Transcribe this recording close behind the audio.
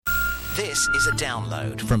This is a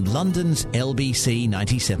download from London's LBC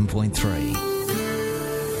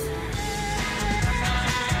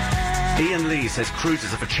 97.3. Ian Lee says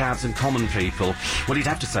cruises are for chavs and common people. Well, he'd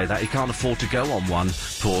have to say that. He can't afford to go on one,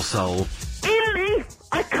 poor soul. Ian Lee,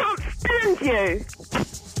 I can't stand you.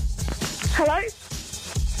 Hello?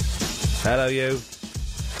 Hello, you.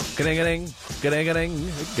 Ga-ding-a-ding,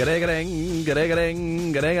 ga-ding-a-ding, ga-ding-a-ding,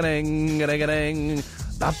 ga-ding-a-ding, ga-ding-a-ding, ga-ding-a-ding.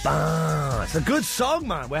 Ba-ba. It's a good song,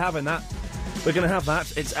 man. We're having that. We're going to have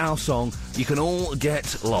that. It's our song. You can all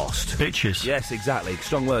get lost. Bitches. Yes, exactly.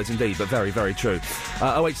 Strong words indeed, but very, very true.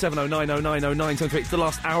 08709090973. It's the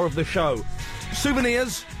last hour of the show.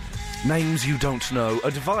 Souvenirs, names you don't know,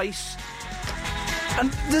 advice.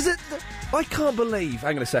 And does it... I can't believe...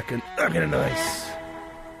 Hang on a second. I'm getting nice.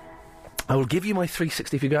 I will give you my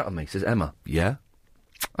 360 if you go out on me, says Emma. Yeah?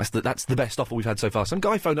 That's the best offer we've had so far. Some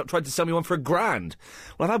guy phoned up, tried to sell me one for £1,000.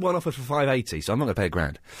 Well, I've had one offer for $580, so I'm not going to pay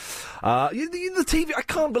 £1,000. The TV, I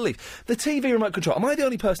can't believe. The TV remote control, am I the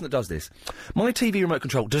only person that does this? My TV remote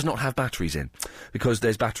control does not have batteries in, because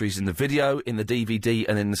there's batteries in the video, in the DVD,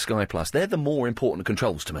 and in the Sky Plus. They're the more important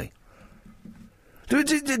controls to me. Are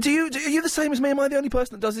you the same as me? Am I the only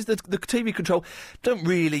person that does this? The TV control, don't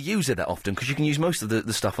really use it that often, because you can use most of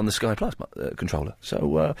the stuff on the Sky Plus controller.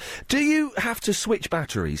 So, do you have to switch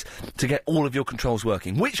batteries to get all of your controls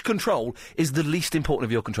working? Which control is the least important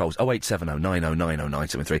of your controls? 0870 9090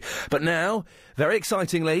 973. But now, very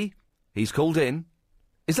excitingly, he's called in.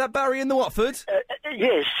 Is that Barry in the Watford?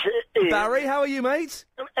 Yes. Barry, how are you, mate?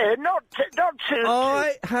 Not too...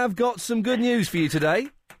 I have got some good news for you today.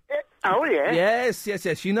 Oh, yeah? Yes.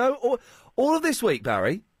 You know, all of this week,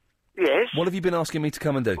 Barry. Yes? What have you been asking me to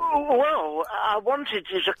come and do? Well, I wanted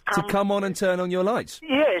you to come... To come on and turn on your lights?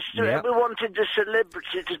 Yes, Yep. we wanted the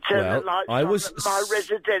celebrity to turn the lights on at my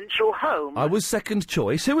residential home. I was second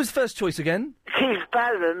choice. Who was first choice again? Keith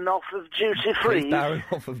Barron off of Duty Free. Keith Barron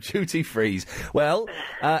off of Duty Freeze. Well,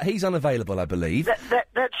 he's unavailable, I believe.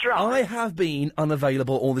 That's right. I have been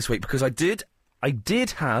unavailable all this week because I did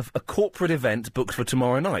have a corporate event booked for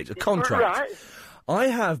tomorrow night, a contract. Right. I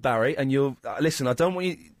have, Barry, and you'll... listen, I don't want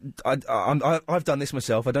you... I've done this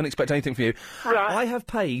myself. I don't expect anything from you. Right. I have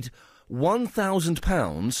paid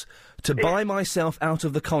 £1,000 to buy myself out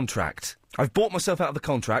of the contract. I've bought myself out of the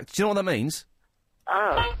contract. Do you know what that means?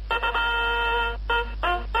 Oh.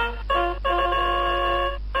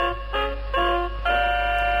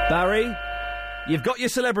 Barry, you've got your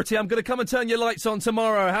celebrity. I'm going to come and turn your lights on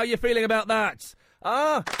tomorrow. How are you feeling about that?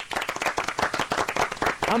 I'm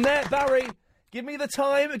there, Barry. Give me the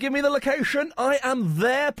time, give me the location. I am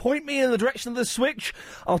there. Point me in the direction of the switch.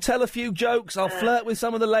 I'll tell a few jokes. I'll flirt with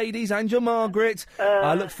some of the ladies and your Margaret.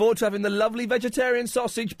 I look forward to having the lovely vegetarian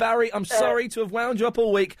sausage. Barry, I'm sorry to have wound you up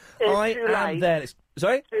all week. I am there.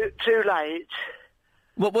 Sorry? Too late.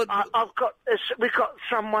 What? We've got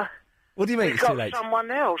someone... What do you mean it's too late? We've got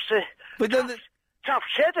someone else. But tough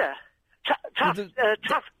cheddar.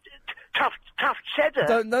 Tough cheddar.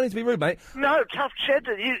 Don't need to be rude, mate. No, tough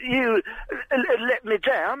cheddar. You let me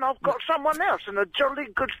down. I've got someone else, and a jolly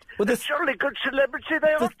good celebrity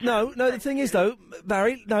they are. No. The thing is, though,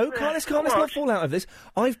 Barry. No, let's not fall out of this.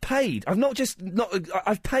 I've paid. I've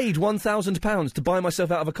paid £1,000 to buy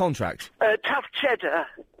myself out of a contract. Tough cheddar.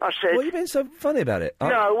 I said. Why are you being so funny about it?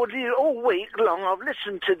 No, all week long I've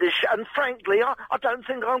listened to this, and frankly, I don't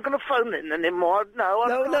think I'm going to phone in anymore. No,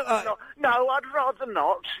 I'd rather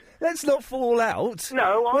not. Let's not fall out.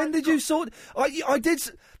 No, when did you sort? I did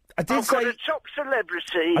I've got a top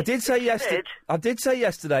celebrity. I did say yesterday. I did say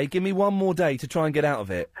yesterday. Give me one more day to try and get out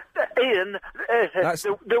of it. Ian,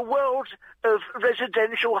 the world of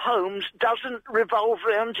residential homes doesn't revolve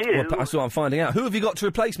around you. Well, that's what I'm finding out. Who have you got to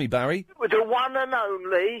replace me, Barry? With the one and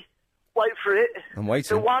only. Wait for it. I'm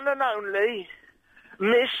waiting. The one and only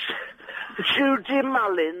Miss Judy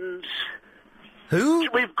Mullins. Who?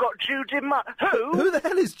 We've got Judy Mullins. Who the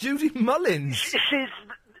hell is Judy Mullins? She's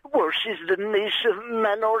the niece of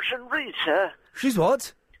Manoj and Rita. She's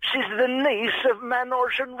what? She's the niece of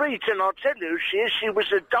Manoj and Rita, and I'll tell you who she is. She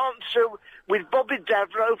was a dancer with Bobby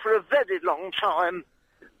Davro for a very long time.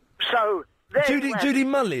 So, Judy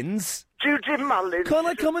Mullins? Judy Mullins. Can't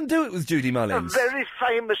I come and do it with Judy Mullins? A very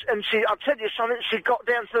famous, and I'll tell you something, she got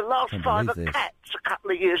down to the last 5 of Cats a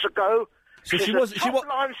couple of years ago. So She's a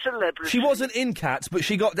top-line celebrity. She wasn't in Cats, but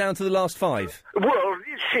she got down to the last 5. Well,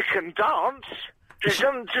 she can dance. She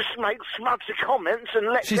doesn't just make smutty comments and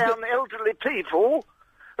let down elderly people.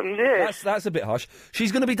 And yes. That's a bit harsh.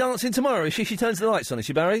 She's going to be dancing tomorrow, is she? She turns the lights on, is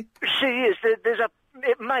she, Barry? She is. There's a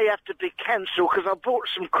it may have to be cancelled because I bought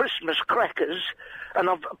some Christmas crackers and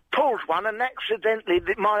I've pulled one and accidentally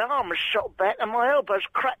my arm has shot back and my elbow's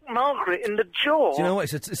cracked Margaret in the jaw. Do you know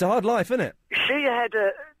what? It's a hard life, isn't it? She had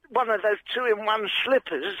one of those 2-in-1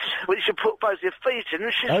 slippers which you put both your feet in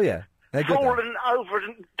and she's fallen over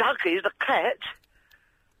and Dougie, the cat.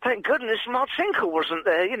 Thank goodness Martinka wasn't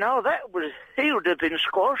there, he would have been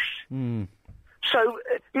squashed. So,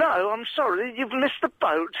 no, I'm sorry, you've missed the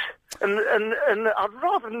boat, and I'd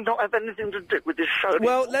rather not have anything to do with this show.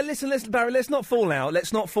 Well, listen, Barry, let's not fall out.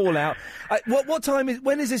 What time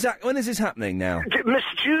when is this happening now? Miss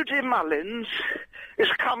Judy Mullins is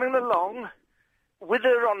coming along with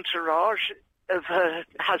her entourage of her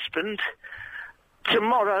husband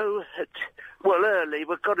tomorrow early.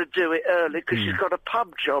 We've got to do it early because she's got a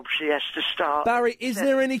pub job she has to start. Barry, is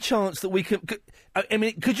there any chance that we could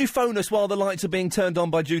you phone us while the lights are being turned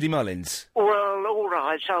on by Judy Mullins? Well, all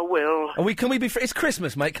right, I will. Can we be it's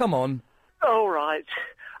Christmas, mate, come on. All right.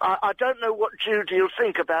 I don't know what Judy will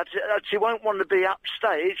think about it. She won't want to be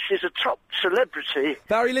upstage. She's a top celebrity.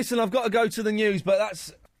 Barry, listen, I've got to go to the news, but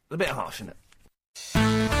that's a bit harsh, isn't it?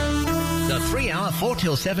 The 3-hour 4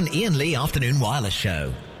 till 7 Ian Lee Afternoon Wireless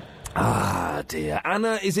Show. Ah, dear.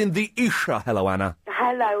 Anna is in the Isha. Hello, Anna.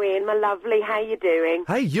 Hello, Ian, my lovely. How you doing?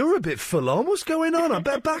 Hey, you're a bit full on. What's going on? I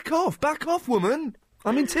better back off, woman.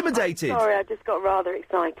 I'm intimidated. Sorry, I just got rather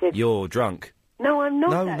excited. You're drunk. No, I'm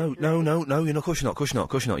not. No, you're not. Of course you're not. You can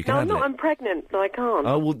no, I'm handle not. it. I'm pregnant, so I can't.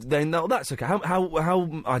 Oh, well, then, no, that's okay.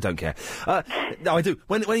 How, I don't care. No, I do.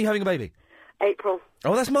 When are you having a baby? April.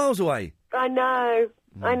 Oh, that's miles away. I know.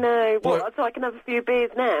 Well, so I can have a few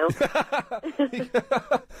beers now.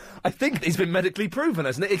 I think it's been medically proven,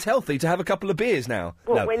 hasn't it? It's healthy to have a couple of beers now.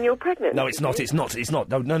 What, no. when you're pregnant? No, it's not. It's not.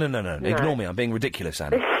 No. Ignore me. I'm being ridiculous,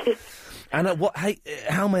 Anna. Anna,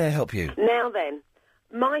 how may I help you? Now then,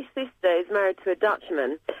 my sister is married to a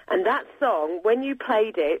Dutchman, and that song, when you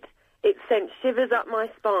played it, it sent shivers up my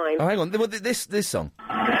spine. Oh, hang on. This song.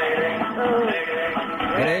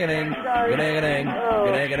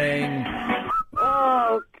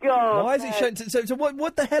 Oh, God. Why is it showing... So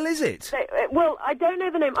what the hell is it? Well, I don't know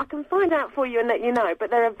the name. I can find out for you and let you know, but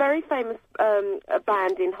they're a very famous a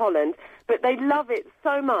band in Holland, but they love it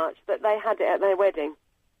so much that they had it at their wedding.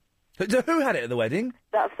 Who had it at the wedding?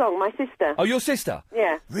 That song, my sister. Oh, your sister?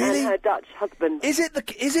 Yeah. Really? And her Dutch husband. Is it the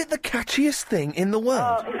catchiest thing in the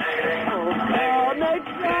world? Oh, no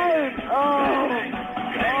joke! Oh.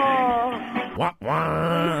 Wah,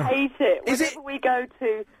 wah. I hate it. Whenever we go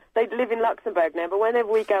to... They live in Luxembourg now, but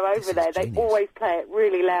whenever we go over there, they always play it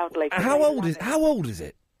really loudly. How old is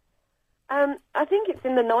it? I think it's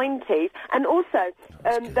in the 90s. And also,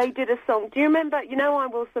 they did a song. Do you remember, I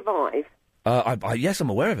Will Survive? Yes, I'm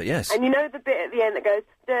aware of it, yes. And you know the bit at the end that goes,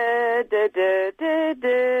 da, da, da, da,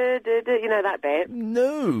 da, da, da, you know that bit?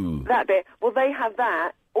 No. That bit. Well, they have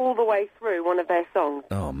that all the way through one of their songs.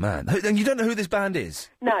 Oh, man. And you don't know who this band is?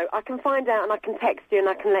 No, I can find out and I can text you and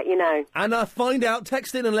I can let you know. Anna, find out,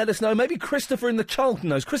 text in and let us know. Maybe Christopher in the Charlton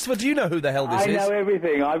knows. Christopher, do you know who the hell this is? I know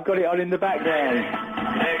everything. I've got it on in the background.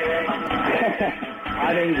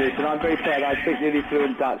 I'm English and I'm very sad. I speak nearly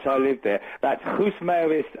fluent Dutch. I live there. That's Guus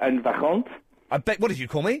Meeuwis and Vagant. I bet... What did you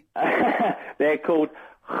call me? They're called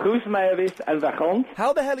Guus Meeuwis and Vagant.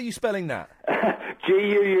 How the hell are you spelling that?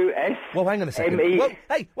 G-U-U-S... Well, hang on a second.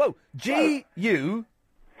 Whoa, G-U...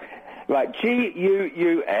 Right,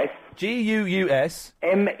 G-U-U-S... G-U-U-S...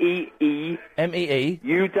 M-E-E... M-E-E...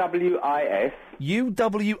 U-W-I-S...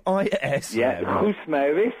 U-W-I-S... Yeah, Guus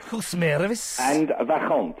Meeuwis... Guus Meeuwis... And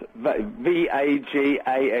Vagant.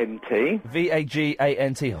 V-A-G-A-N-T...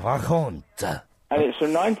 V-A-G-A-N-T... Vagant. And it's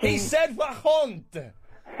from 19... He said Vagant!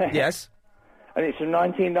 Yes? And it's from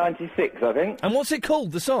 1996, I think. And what's it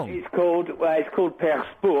called, the song? It's called Per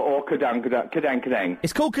Spoor, or Kadang Kadang.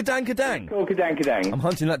 It's called Kadang Kadang? It's called Kadang Kadang. I'm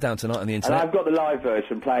hunting that down tonight on the internet. And I've got the live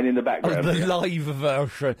version playing in the background. Oh, the live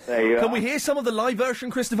version. There you are. Can we hear some of the live version,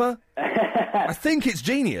 Christopher? I think it's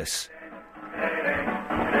genius.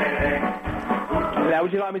 Now,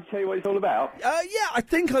 would you like me to tell you what it's all about? Yeah, I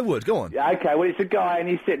think I would. Go on. Okay, well, it's a guy, and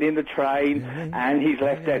he's sitting in the train, and he's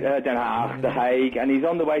left at Den Haag, The Hague, and he's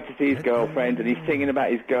on the way to see his girlfriend, and he's singing about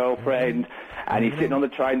his girlfriend, and he's sitting on the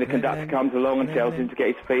train. The conductor comes along and tells him to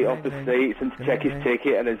get his feet off the seats and to check his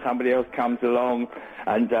ticket, and then somebody else comes along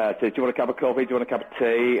and says, do you want a cup of coffee, do you want a cup of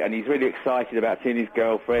tea? And he's really excited about seeing his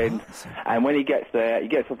girlfriend. And when he gets there, he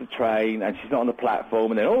gets off the train, and she's not on the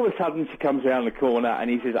platform, and then all of a sudden she comes around the corner, and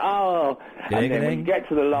he says, oh, and then when you get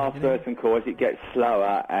to the last verse and chorus, it gets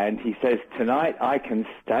slower, and he says, tonight I can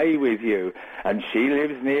stay with you, and she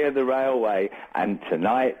lives near the railway, and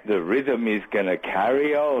tonight the rhythm is going to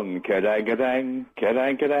carry on. Ka-dang,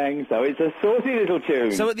 ka-dang, ka-dang. So it's a saucy little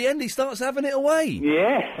tune. So at the end he starts having it away?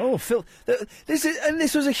 Yes. Oh, Phil,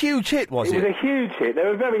 this was a huge hit, was it? It was a huge hit.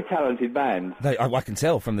 They're a very talented band. I can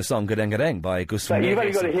tell from the song Ka-dang, ka-dang by Gus But you've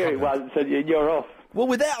only got to hear it once, so you're off. Well,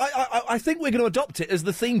 with that, I think we're going to adopt it as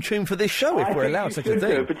the theme tune for this show, if we're allowed such a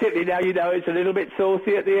thing. Particularly now you know it's a little bit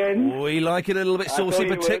saucy at the end. We like it a little bit saucy,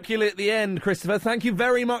 particularly at the end, Christopher. Thank you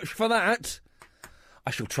very much for that.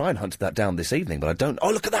 I shall try and hunt that down this evening, but I don't...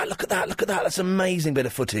 Oh, look at that, look at that, look at that. That's an amazing bit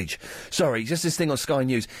of footage. Sorry, just this thing on Sky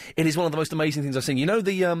News. It is one of the most amazing things I've seen. You know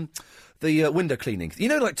the window cleaning. You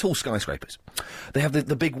know, like tall skyscrapers. They have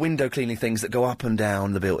the big window cleaning things that go up and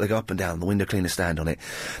down the building. They go up and down. The window cleaners stand on it.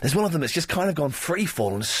 There's one of them that's just kind of gone free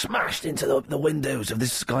fall and smashed into the windows of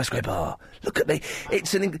this skyscraper. Look at me.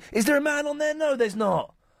 Is there a man on there? No, there's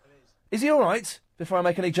not. Is he all right? Before I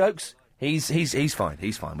make any jokes. He's fine.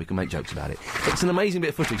 He's fine. We can make jokes about it. It's an amazing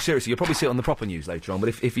bit of footage. Seriously, you'll probably see it on the proper news later on. But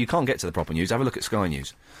if you can't get to the proper news, have a look at Sky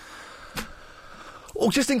News.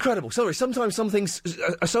 Oh, just incredible. Sorry, sometimes some things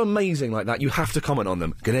are so amazing like that, you have to comment on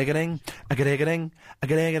them. Ga-ding, a-ga-ding,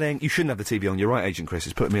 a-ga-ding. You shouldn't have the TV on. You're right, Agent Chris.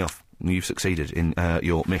 It's putting me off. You've succeeded in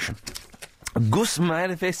your mission. Gus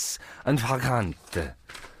Manifest and Vagante.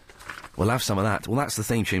 We'll have some of that. Well, that's the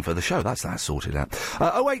theme tune for the show. That's sorted out.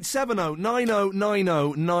 0870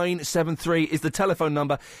 9090 973 is the telephone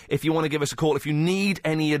number if you want to give us a call. If you need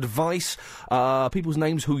any advice, people's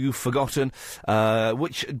names who you've forgotten,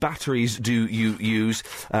 which batteries do you use,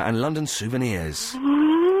 and London souvenirs.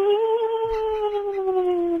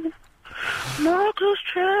 Marcus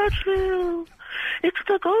Churchill, it's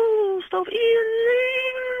the ghost of Ian Lee.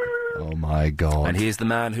 Oh, my God. And here's the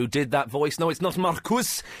man who did that voice. No, it's not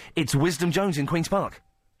Marcus. It's Wisdom Jones in Queen's Park.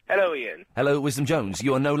 Hello, Ian. Hello, Wisdom Jones.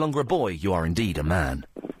 You are no longer a boy. You are indeed a man.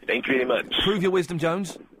 Thank you very much. Prove your wisdom,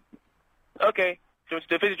 Jones. Okay. Do you want to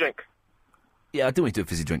do a fizzy drink? Yeah, I do want to do a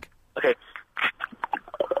fizzy drink. Okay.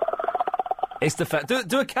 It's the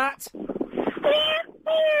do a cat.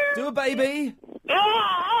 Do a baby.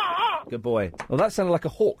 Good boy. Well, that sounded like a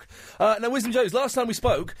hawk. Now, Wisdom Jones, last time we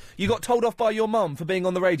spoke, you got told off by your mum for being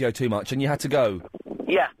on the radio too much and you had to go.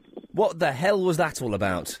 Yeah. What the hell was that all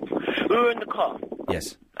about? We were in the car.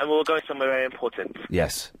 Yes. And we were going somewhere very important.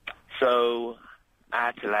 Yes. So, I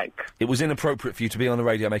had to, It was inappropriate for you to be on the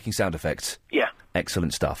radio making sound effects? Yeah.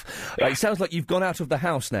 Excellent stuff. It sounds like you've gone out of the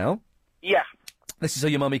house now. Yeah. This is so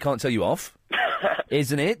your mummy can't tell you off.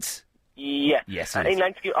 Isn't it? Yeah. Yes, and in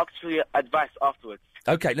line to give actually advice afterwards.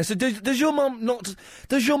 Okay, now, so does your mum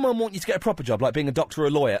want you to get a proper job, like being a doctor or a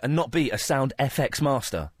lawyer, and not be a sound FX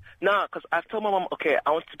master? No, because I've told my mum, okay,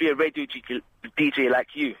 I want to be a radio DJ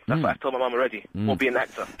like you. That's what I've told my mum already. Or be an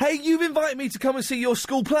actor. Hey, you've invited me to come and see your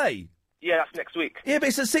school play? Yeah, that's next week. Yeah, but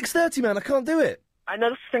it's at 6:30, man. I can't do it. I know,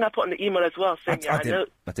 that's the thing I put in the email as well, saying, I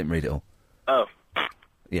didn't read it all. Oh.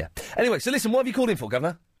 Yeah. Anyway, so listen, what have you called in for,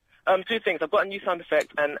 Governor? Two things. I've got a new sound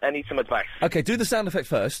effect and I need some advice. Okay, do the sound effect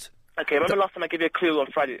first. Okay, remember last time I gave you a clue on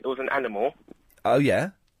Friday? It was an animal. Oh,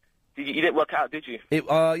 yeah? You didn't work it out, did you?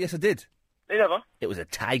 Yes, I did. You never? It was a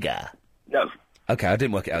tiger. No. Okay, I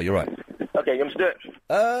didn't work it out, you're right. Okay, you want me to do it?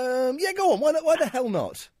 Yeah, go on. Why the hell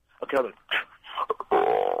not? Okay, hold on.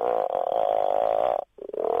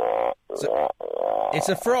 It's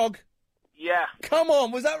a frog? Yeah. Come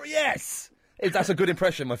on, was that... Yes! That's a good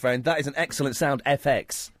impression, my friend. That is an excellent sound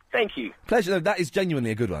FX. Thank you. Pleasure. No, that is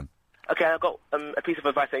genuinely a good one. Okay, I've got a piece of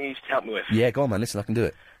advice I need you to help me with. Yeah, go on, man. Listen, I can do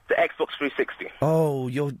it. The Xbox 360. Oh,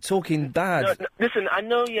 you're talking bad. No, listen, I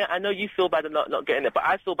know you feel bad not getting it, but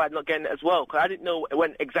I feel bad not getting it as well, because I didn't know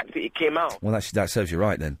when exactly it came out. Well, that serves you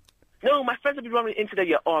right, then. No, my friends have been rubbing it in today.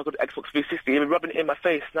 Yeah, I got the Xbox 360. They've been rubbing it in my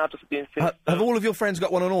face. Now I've just been... Have all of your friends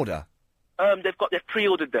got one on order? They've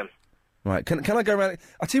pre-ordered them. Right, can I go around...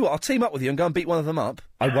 I'll tell you what, I'll team up with you and go and beat one of them up.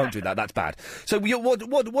 I won't do that, that's bad. So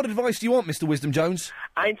what advice do you want, Mr. Wisdom Jones?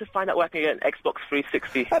 I need to find out where I can get an Xbox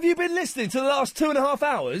 360. Have you been listening to the last 2.5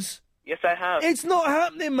 hours? Yes, I have. It's not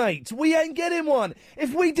happening, mate. We ain't getting one.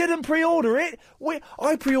 If we didn't pre-order it...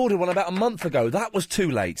 I pre-ordered one about a month ago. That was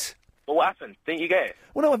too late. Well, what happened? Didn't you get it?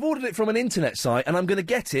 Well, no, I've ordered it from an internet site, and I'm going to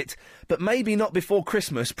get it, but maybe not before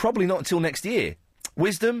Christmas, probably not until next year.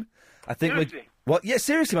 Wisdom, I think Seriously? What? Yeah,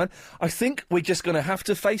 seriously, man. I think we're just going to have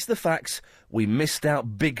to face the facts. We missed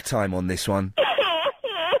out big time on this one.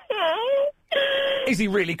 Is he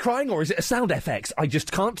really crying, or is it a sound FX? I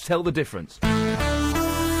just can't tell the difference.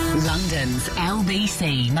 London's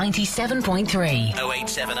LBC 97.3.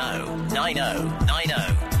 0870 90 90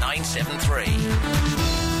 973.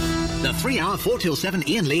 The 3 hour 4 till 7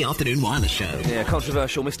 Ian Lee Afternoon Wireless Show. Yeah,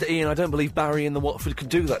 controversial. Mr. Ian, I don't believe Barry in the Watford could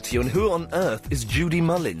do that to you. And who on earth is Judy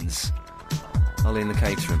Mullins? I'll in the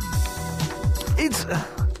catering. It's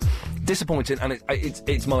disappointing, and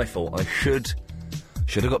it's my fault. I should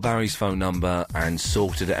have got Barry's phone number and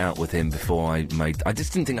sorted it out with him before I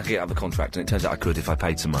just didn't think I could get out of the contract, and it turns out I could if I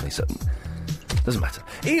paid some money, so... Doesn't matter.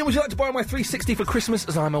 Ian, would you like to borrow my 360 for Christmas,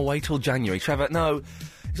 as I'm away till January? Trevor, no.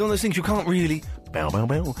 It's one of those things you can't really...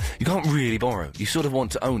 You can't really borrow. You sort of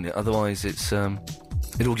want to own it, otherwise it's,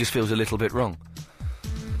 it all just feels a little bit wrong.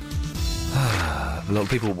 A lot of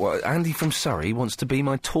people... Andy from Surrey wants to be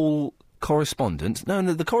my tall correspondent. No,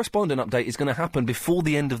 the correspondent update is going to happen before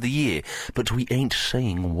the end of the year, but we ain't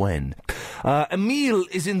saying when. Emile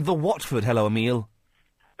is in the Watford. Hello, Emile.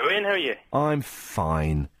 Ian, how are you? I'm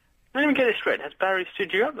fine. Let me get it straight. Has Barry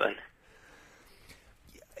stood you up then?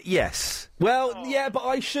 Yes. Well, yeah, but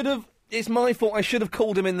I should have... It's my fault. I should have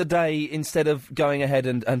called him in the day instead of going ahead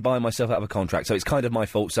and buying myself out of a contract. So it's kind of my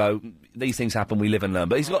fault. So these things happen. We live and learn.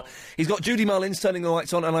 But he's got Judy Mullins turning the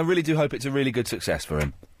lights on, and I really do hope it's a really good success for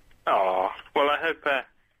him. Oh, well, I hope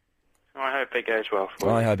it goes well for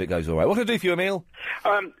you. I hope it goes all right. What can I do for you, Emile?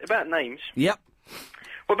 About names. Yep.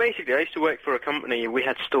 Well, basically, I used to work for a company. We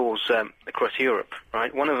had stores across Europe,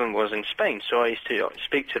 right? One of them was in Spain, so I used to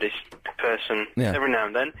speak to this person every now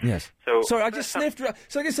and then. Yes. So sorry, I just sniffed.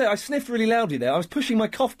 So like I say, I sniffed really loudly there. I was pushing my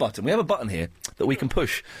cough button. We have a button here that we can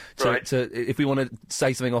push to if we want to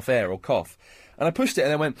say something off air or cough. And I pushed it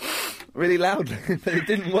and I went really loudly, but it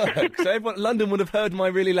didn't work. So London would have heard my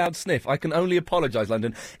really loud sniff. I can only apologise,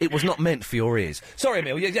 London. It was not meant for your ears. Sorry,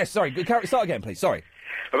 Emile. Yes, sorry. Start again, please. Sorry.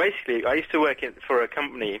 Well, basically, I used to work for a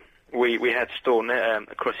company. We had stores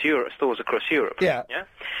across Europe. Yeah. Yeah.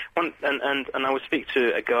 And I would speak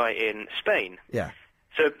to a guy in Spain. Yeah.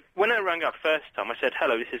 So when I rang up first time, I said,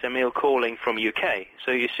 "Hello, this is Emile calling from UK."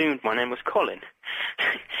 So he assumed my name was Colin.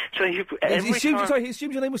 So he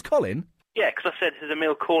assumed your name was Colin. Yeah, because I said, "This is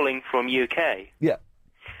Emile calling from UK." Yeah.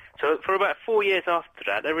 So for about 4 years after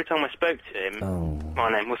that, every time I spoke to him,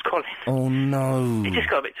 my name was Colin. Oh, no. It just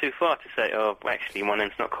got a bit too far to say, "Oh, actually, my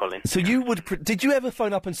name's not Colin." So you would... did you ever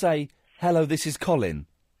phone up and say, "Hello, this is Colin"?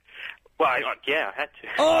 Well, I had to.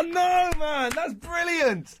 Oh, no, man! That's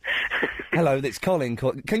brilliant! Hello, it's Colin.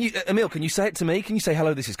 Can you... Emile, can you say it to me? Can you say,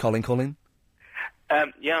 "Hello, this is Colin"?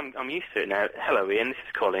 Yeah, I'm used to it now. Hello, Ian, this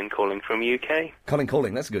is Colin calling from UK. Colin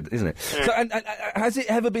calling, that's good, isn't it? Yeah. So, and has it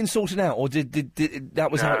ever been sorted out, or did that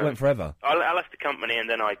was how it went forever? I left the company, and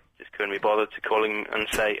then I just couldn't be bothered to call him and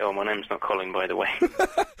say, "Oh, my name's not Colin, by the way."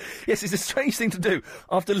 Yes, it's a strange thing to do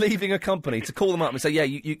after leaving a company, to call them up and say, "Yeah,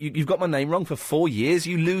 you've got my name wrong for 4 years,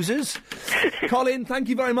 you losers." Colin, thank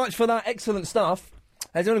you very much for that excellent stuff.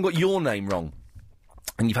 Has anyone got your name wrong?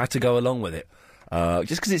 And you've had to go along with it.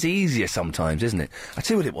 Just because it's easier sometimes, isn't it? I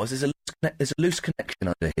tell you what it was, there's a loose connection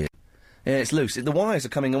under here. Yeah, it's loose. The wires are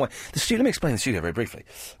coming away. Let me explain the studio very briefly.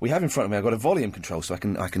 We have in front of me, I've got a volume control so I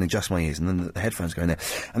can adjust my ears, and then the headphones go in there.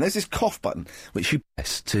 And there's this cough button, which you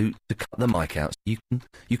press to cut the mic out. You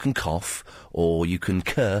can cough, or you can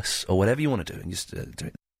curse, or whatever you want to do, and just do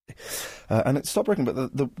it. And it stopped working, but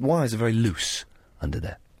the wires are very loose under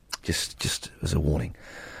there. Just as a warning.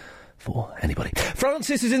 For anybody.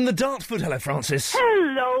 Francis is in the Dartford. Hello, Francis.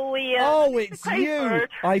 Hello, Ian. Oh, it's you.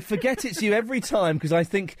 I forget it's you every time because I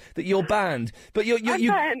think that you're banned. But you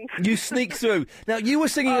sneak through. Now, you were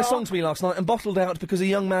singing a song to me last night and bottled out because a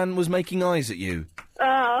young man was making eyes at you.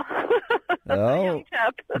 Oh. Young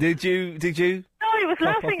chap. Did you? No, he was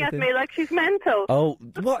laughing at me like she's mental. Oh,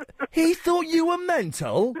 what? He thought you were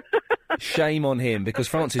mental? Shame on him, because,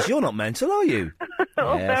 Francis, you're not mental, are you?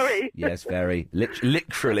 Oh, yes, very. Yes, very.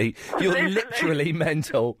 Literally. You're literally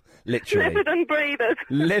mental. Literally. Live it and breathe it.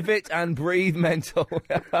 Live it and breathe mental.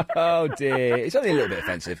 Oh, dear. It's only a little bit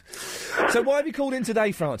offensive. So why have you called in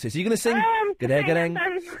today, Francis? Are you going to sing? Gadang, gadang,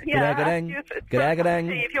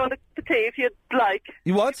 gadang. If you want a cup of tea, if you'd like.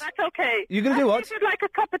 You what? That's okay. You're going to do what? If you'd like a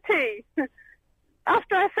cup of tea.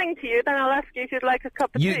 After I sing to you, then I'll ask you if you'd like a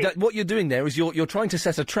cup of tea. What you're doing there is you're trying to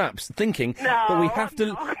set a trap, thinking that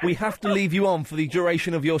we have to leave you on for the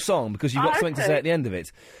duration of your song because you've got something to say at the end of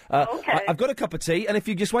it. Okay. I've got a cup of tea, and if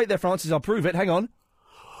you just wait there, Francis, I'll prove it. Hang on.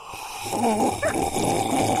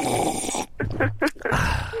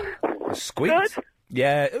 Squeaked. Good?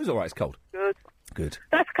 Yeah, it was all right. It's cold. Good.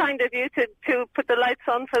 That's kind of you to put the lights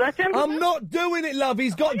on for that gentleman. I'm not doing it, love.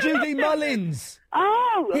 He's got Judy Mullins.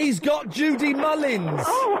 Oh. He's got Judy Mullins.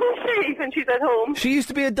 Oh, who's she when she's at home? She used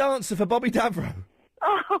to be a dancer for Bobby Davro.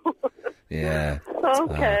 Oh. Yeah.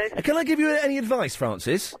 Okay. Can I give you any advice,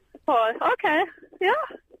 Francis? Oh, okay. Yeah.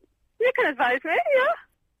 You can advise me, yeah.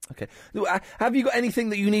 Okay. Have you got anything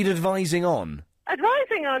that you need advising on?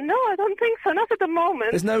 Advising on? No, I don't think so. Not at the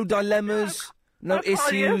moment. There's no dilemmas, no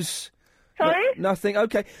issues. Sorry? Nothing.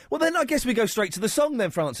 Okay. Well, then I guess we go straight to the song then,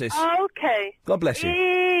 Francis. Okay. God bless you.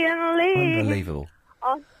 Ian Lee. Unbelievable.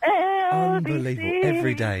 On LBC. Unbelievable.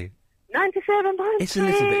 Every day. 97.3 It's a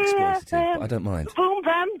little bit exploitative, but I don't mind. Boom,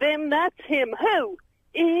 bam, bim, that's him. Who?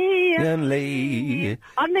 Ian Lee.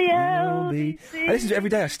 On the LBC. I listen to it every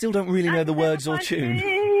day. I still don't really know the words or tune.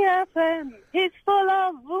 FM. He's full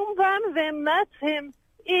of boom, bam, bim, that's him.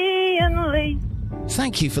 Ian Lee.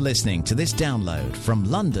 Thank you for listening to this download from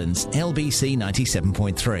London's LBC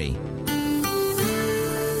 97.3.